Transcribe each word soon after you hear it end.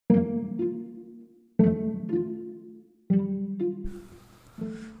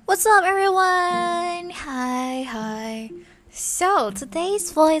What's up, everyone? Hi. So, today's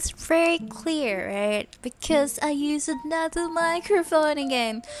voice very clear, right? Because I use another microphone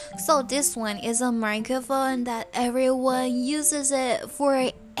again. So, this one is a microphone that everyone uses it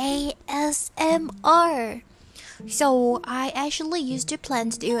for ASMR. So I actually used to plan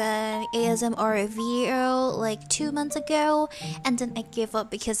to do an ASMR video like 2 months ago, and then I gave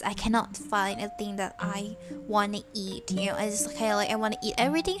up because I cannot find a thing that I want to eat. I just kind of like I want to eat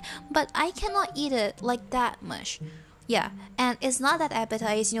everything, but I cannot eat it like that much. Yeah, and it's not that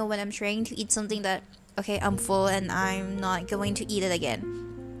appetizing. When I'm trying to eat something that okay, I'm full and I'm not going to eat it again.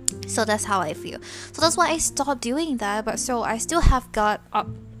 So that's how I feel. So that's why I stopped doing that. But so I still have got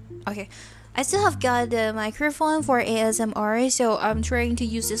okay. I still have got the microphone for ASMR, so I'm trying to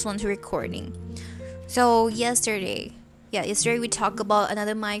use this one to recording. So yesterday we talked about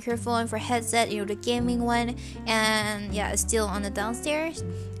another microphone for headset, the gaming one, and yeah, it's still on the downstairs.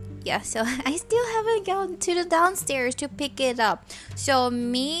 Yeah, so I still haven't gone to the downstairs to pick it up. So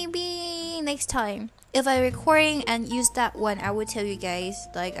maybe next time, if I'm recording and use that one, I will tell you guys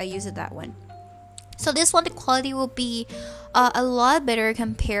like I use that one. So this one, the quality will be a lot better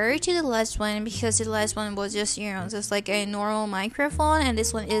compared to the last one, because the last one was just just like a normal microphone, and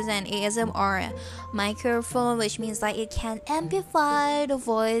this one is an ASMR microphone, which means like it can amplify the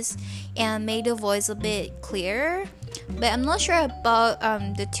voice and make the voice a bit clearer. But I'm not sure about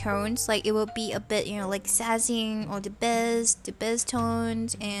the tones. Like it will be a bit like sassing or the bass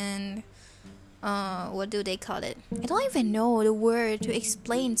tones, and what do they call it? I don't even know the word to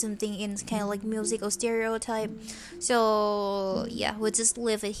explain something in kind of like musical stereotype. So yeah, we'll just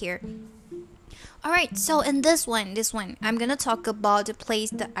leave it here. Alright, so in this one, I'm gonna talk about the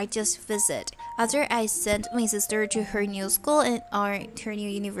place that I just visited after I sent my sister to her new school and her new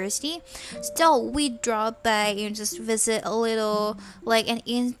university. So we dropped by and just visit a little like an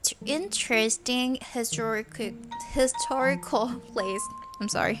interesting historical place. I'm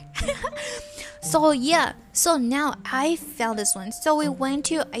sorry. So now I found this one. So we went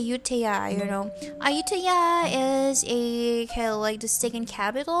to Ayutthaya. Ayutthaya is a kind of like the second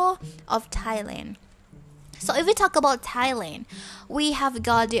capital of Thailand. So if we talk about Thailand, we have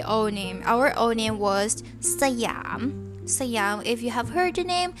got the old name. Our old name was Siam. If you have heard the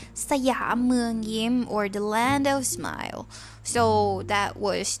name, Siam Mueang Yim, or the land of smile. So that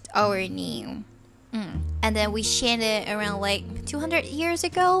was our name. And then we changed it around like 200 years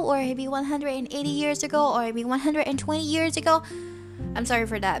ago, or maybe 180 years ago, or maybe 120 years ago. I'm sorry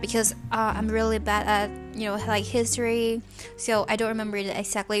for that, because I'm really bad at like history, so I don't remember it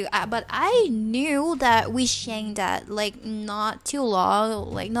exactly. But I knew that we changed that like not too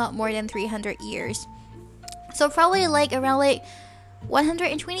long, like not more than 300 years. So probably like around like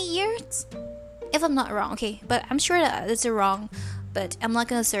 120 years, if I'm not wrong. Okay, but I'm sure that it's wrong. But I'm not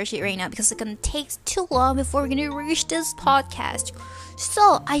gonna search it right now because it's gonna take too long before we're gonna reach this podcast.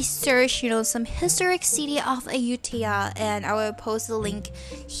 So I searched, some historic city of Ayutthaya, and I will post the link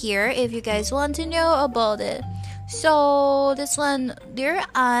here if you guys want to know about it. So this one, they're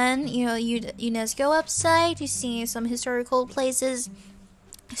on UNESCO website to see some historical places.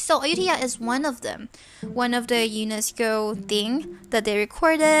 So Ayutthaya is one of them, one of the UNESCO thing that they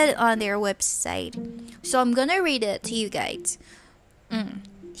recorded on their website. So I'm gonna read it to you guys.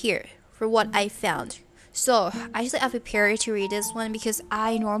 Here for what I found. So actually I prepared to read this one because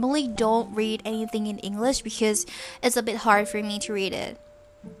I normally don't read anything in English because it's a bit hard for me to read it.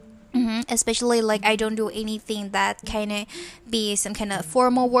 Especially like I don't do anything that kind of be some kind of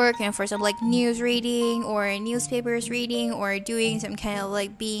formal work, for some like news reading or newspapers reading or doing some kind of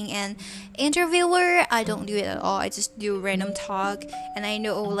like being an interviewer. I don't do it at all. I just do random talk, and I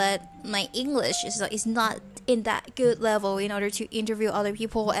know that my English is not in that good level in order to interview other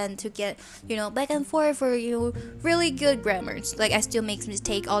people and to get back and forth for really good grammars. Like I still make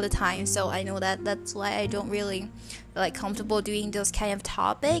mistake all the time, so I know that's why I don't really like comfortable doing those kind of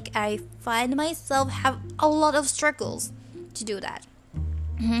topic. I find myself have a lot of struggles to do that.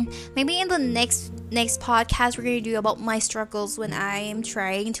 Maybe in the next podcast we're gonna do about my struggles when I am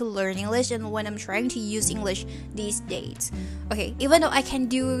trying to learn English and when I'm trying to use English these days. Okay, even though I can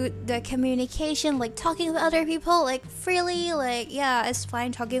do the communication, like talking with other people, like freely, like yeah, it's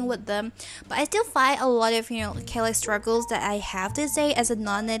fine talking with them, but I still find a lot of kind of like struggles that I have to say as a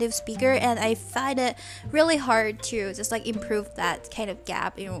non-native speaker, and I find it really hard to just like improve that kind of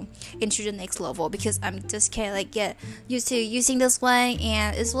gap into the next level, because I'm just kind of like get used to using this one,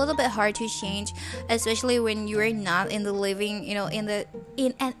 and it's a little bit hard to change, especially when you are not in the living in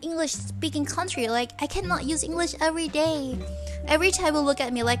an English speaking country. Like I cannot use English every day. Every time people look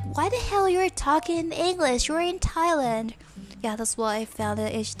at me like, why the hell you're talking English? You're in Thailand. Yeah, that's what I felt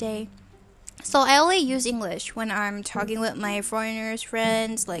it each day. So I only use English when I'm talking with my foreigners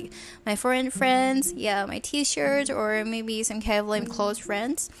friends, like my foreign friends, yeah, my t-shirts, or maybe some kind of like close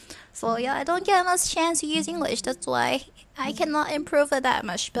friends. So yeah, I don't get much chance to use English. That's why I cannot improve it that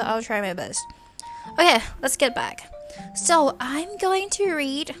much, but I'll try my best. Okay, let's get back. So I'm going to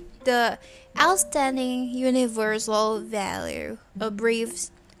read the outstanding universal value, a brief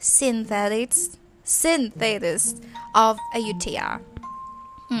synthesis of Ayutthaya.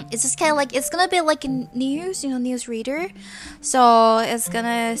 It's just kind of like, it's gonna be like a news, news reader. So it's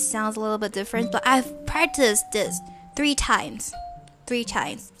gonna sound a little bit different, but I've practiced this 3 times. 3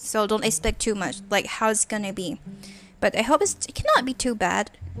 times. So don't expect too much, like how it's gonna be. But I hope it cannot be too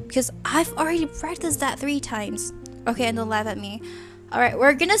bad, because I've already practiced that 3 times. Okay, and don't laugh at me. Alright,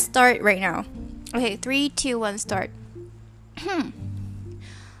 we're gonna start right now. Okay, 3, 2, 1, start.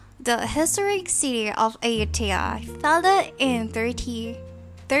 The historic city of Ayutthaya, founded in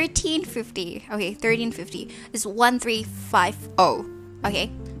 1350. Okay, 1350 is 1350.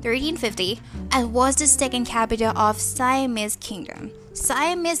 Okay, 1350, and was the second capital of Siamese Kingdom.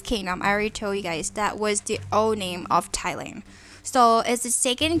 Siamese Kingdom, I already told you guys, that was the old name of Thailand. So it's the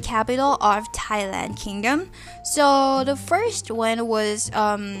second capital of Thailand Kingdom. So the first one was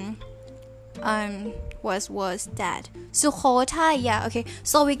that Sukhothai. Yeah, okay.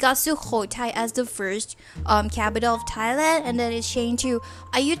 So we got Sukhothai as the first capital of Thailand, and then it changed to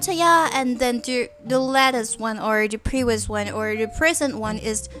Ayutthaya, and then the latest one, or the previous one, or the present one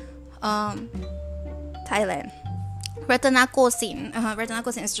is Thailand. Ratanakosin.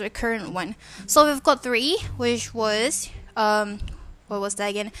 Ratanakosin is the current one. So we've got 3, which was what was that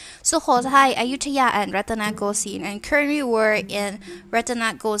again? Sukhothai, Ayutthaya, and Ratanakosin, and currently we're in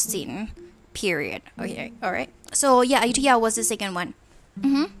Ratanakosin period. Okay, alright. So yeah, Ayutthaya was the second one.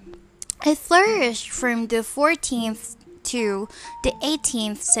 It flourished from the 14th to the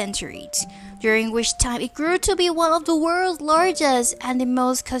 18th centuries, during which time it grew to be one of the world's largest and the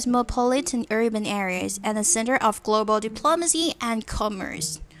most cosmopolitan urban areas, and a center of global diplomacy and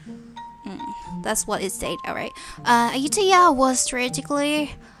commerce. That's what it said, alright. Ayutthaya was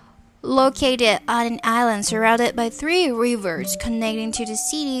strategically located on an island surrounded by 3 rivers connecting to the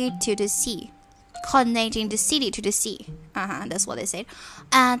city to the sea. That's what they said.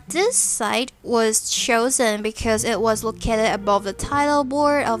 And this site was chosen because it was located above the tidal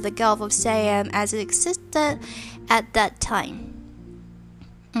board of the Gulf of Siam as it existed at that time.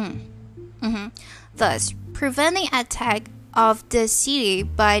 Thus, preventing attack of the city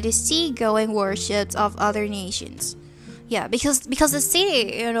by the seagoing warships of other nations. Yeah, because the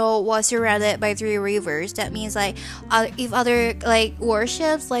city, was surrounded by 3 rivers. That means like if other like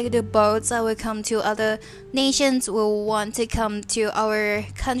warships, like the boats that would come to other nations, will want to come to our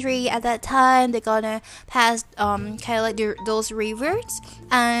country at that time, they're gonna pass kind of like those rivers.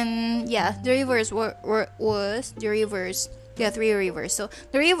 And yeah, the rivers was the rivers. Yeah, 3 rivers. So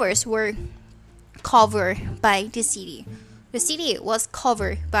the rivers were covered by the city. The city was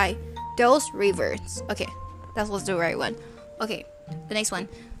covered by those rivers. Okay. That was the right one. Okay, the next one.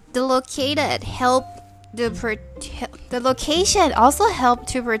 The location also helped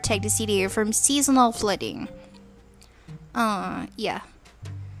to protect the city from seasonal flooding. Yeah.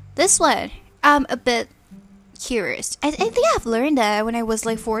 This one, I'm a bit curious. I think I've learned that when I was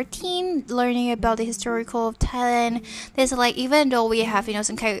like 14, learning about the historical of Thailand. There's like, even though we have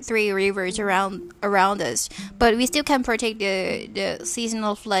some kind of 3 rivers around us, but we still can protect the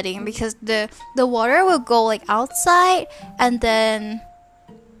seasonal flooding, because the water will go like outside, and then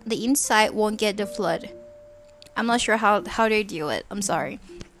the inside won't get the flood. I'm not sure how they do it. I'm sorry.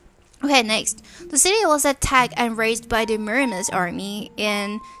 Okay, next. The city was attacked and razed by the Burmese army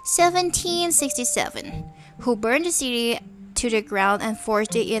in 1767. Who burned the city to the ground and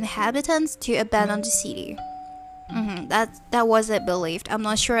forced the inhabitants to abandon the city. That was it believed. I'm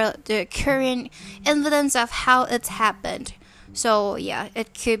not sure the current evidence of how it happened. So yeah,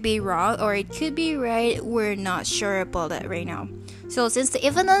 it could be wrong or it could be right. We're not sure about that right now. So since the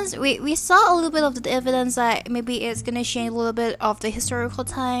evidence, we saw a little bit of the evidence that maybe it's gonna change a little bit of the historical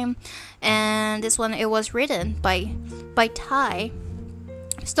time, and this one, it was written by Thai.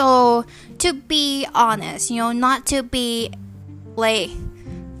 So to be honest, not to be like,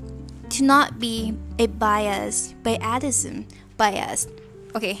 to not be a bias by Addison bias.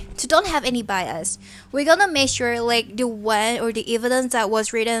 Okay, to don't have any bias, we're gonna make sure like the one or the evidence that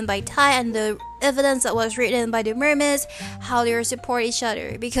was written by Thai and the evidence that was written by the Burmese, how they support each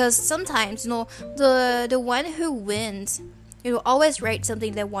other. Because sometimes the one who wins, always write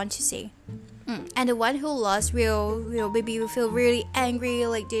something they want to say. And the one who lost will maybe will feel really angry,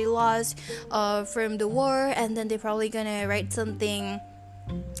 like they lost from the war, and then they're probably gonna write something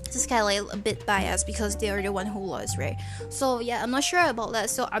just kind of like a bit biased because they are the one who lost, right? So yeah, I'm not sure about that,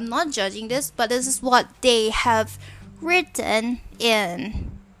 so I'm not judging this, but this is what they have written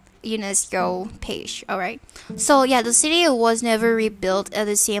in UNESCO page. All right, so yeah, the city was never rebuilt at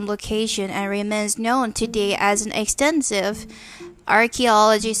the same location and remains known today as an extensive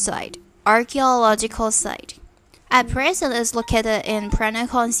archaeological site. At present, is located in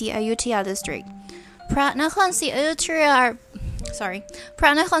Pranakonsi Ayutthaya district. Pranakonsi Ayutthaya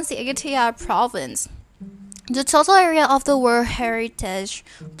province. The total area of the World Heritage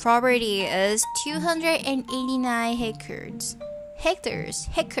property is 289 hectares. Hectares.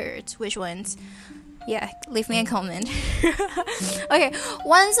 Which ones? Yeah, leave me a comment. Okay,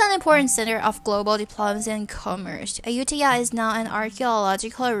 once an important center of global diplomacy and commerce, Ayutthaya is now an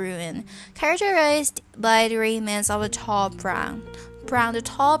archaeological ruin, characterized by the remains of a tall brown. The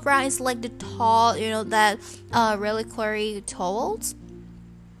tall brown is like the tall, that reliquary towels.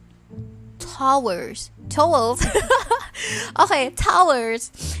 Okay,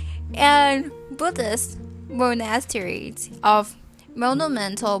 towers and Buddhist monasteries of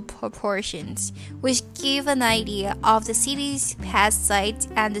monumental proportions, which give an idea of the city's past sites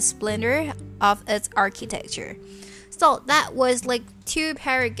and the splendor of its architecture. So that was like 2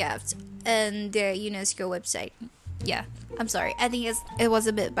 paragraphs in the UNESCO website. Yeah, I'm sorry. I think it was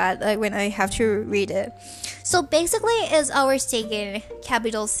a bit bad when I have to read it. So basically, it's our second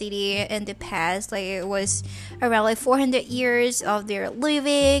capital city in the past. Like it was around like 400 years of their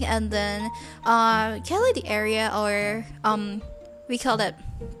living, and then kind of like the area, or we call that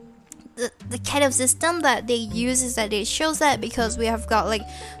the kind of system that they use is that it shows that because we have got like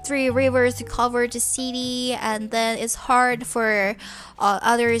 3 rivers to cover the city, and then it's hard for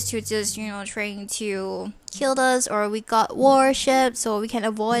others to just trying to kill us, or we got warships, so we can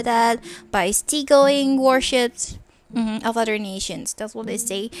avoid that by seagoing warships of other nations. That's what they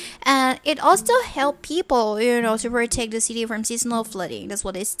say. And it also helped people to protect the city from seasonal flooding. That's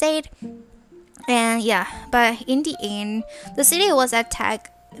what they state. And yeah, but in the end, the city was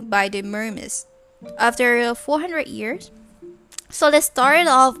attacked by the Burmese after 400 years. So they started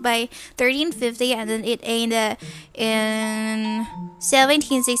off by 1350, and then it ended in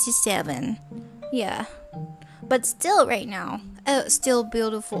 1767. Yeah, but still, right now, it's still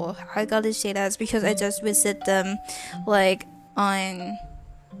beautiful. I gotta say that because I just visited them, like on,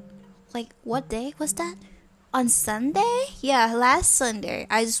 like what day was that? On Sunday? Yeah, last Sunday.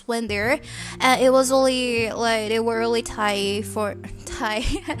 I just went there, and it was only like they were only Thai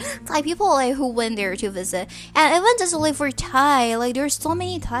Thai people like who went there to visit, and even just only for Thai, like there's so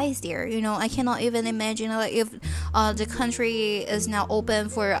many Thais there. I cannot even imagine like if the country is now open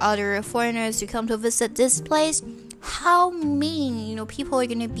for other foreigners to come to visit this place, how many people are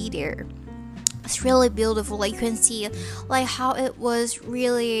gonna be there. It's really beautiful. Like you can see like how it was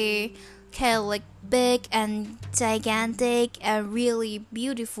really kind of like big and gigantic and really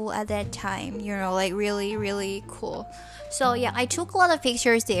beautiful at that time, like really, really cool. So yeah, I took a lot of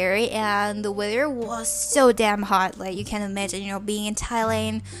pictures there, and the weather was so damn hot. Like you can imagine, being in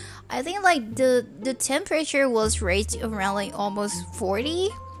Thailand, I think like the temperature was raised around like almost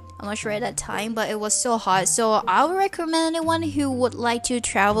 40. I'm not sure at that time, but it was so hot. So I would recommend anyone who would like to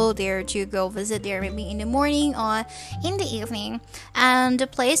travel there to go visit there, maybe in the morning or in the evening. And the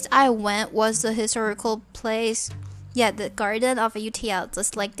place I went was the historical place. Yeah, the Garden of Ayutthaya,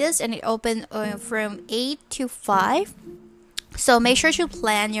 just like this, and it opened from 8 to 5. So make sure to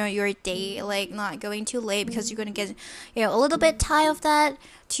plan your day, like not going too late, because you're gonna get a little bit tired of that,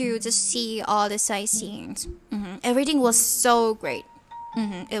 to just see all the sightseeing. Everything was so great.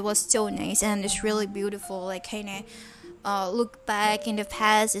 It was so nice, and it's really beautiful. Like kind of look back in the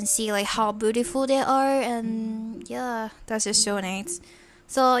past and see like how beautiful they are, and yeah, that's just so nice.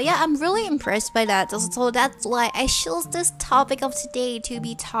 So yeah, I'm really impressed by that. So that's why I chose this topic of today to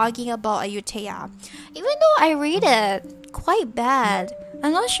be talking about Ayutthaya. Even though I read it quite bad,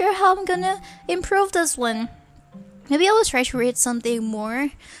 I'm not sure how I'm gonna improve this one. Maybe I will try to read something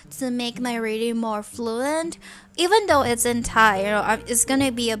more to make my reading more fluent. Even though it's in Thai, it's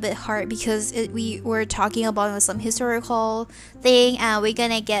gonna be a bit hard because we were talking about some historical thing, and we're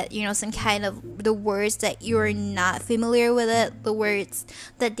gonna get some kind of the words that you're not familiar with it, the words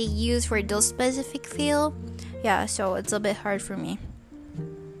that they use for those specific field. Yeah, so it's a bit hard for me.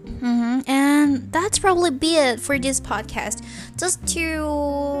 And that's probably be it for this podcast. Just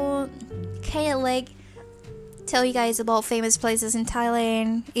to kind of like tell you guys about famous places in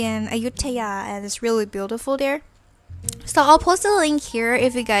Thailand, in Ayutthaya, and it's really beautiful there. So I'll post the link here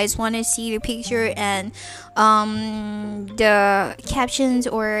if you guys want to see the picture and the captions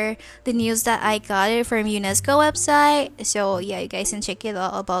or the news that I got it from UNESCO website. So yeah, you guys can check it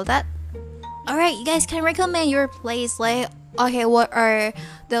out about that. Alright, you guys can recommend your place. Like, okay, what are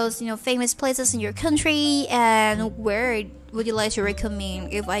those famous places in your country, and where would you like to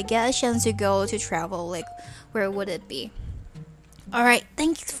recommend if I get a chance to go to travel? Like, where would it be? Alright,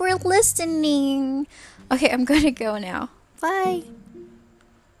 thanks for listening. Okay, I'm gonna go now. Bye.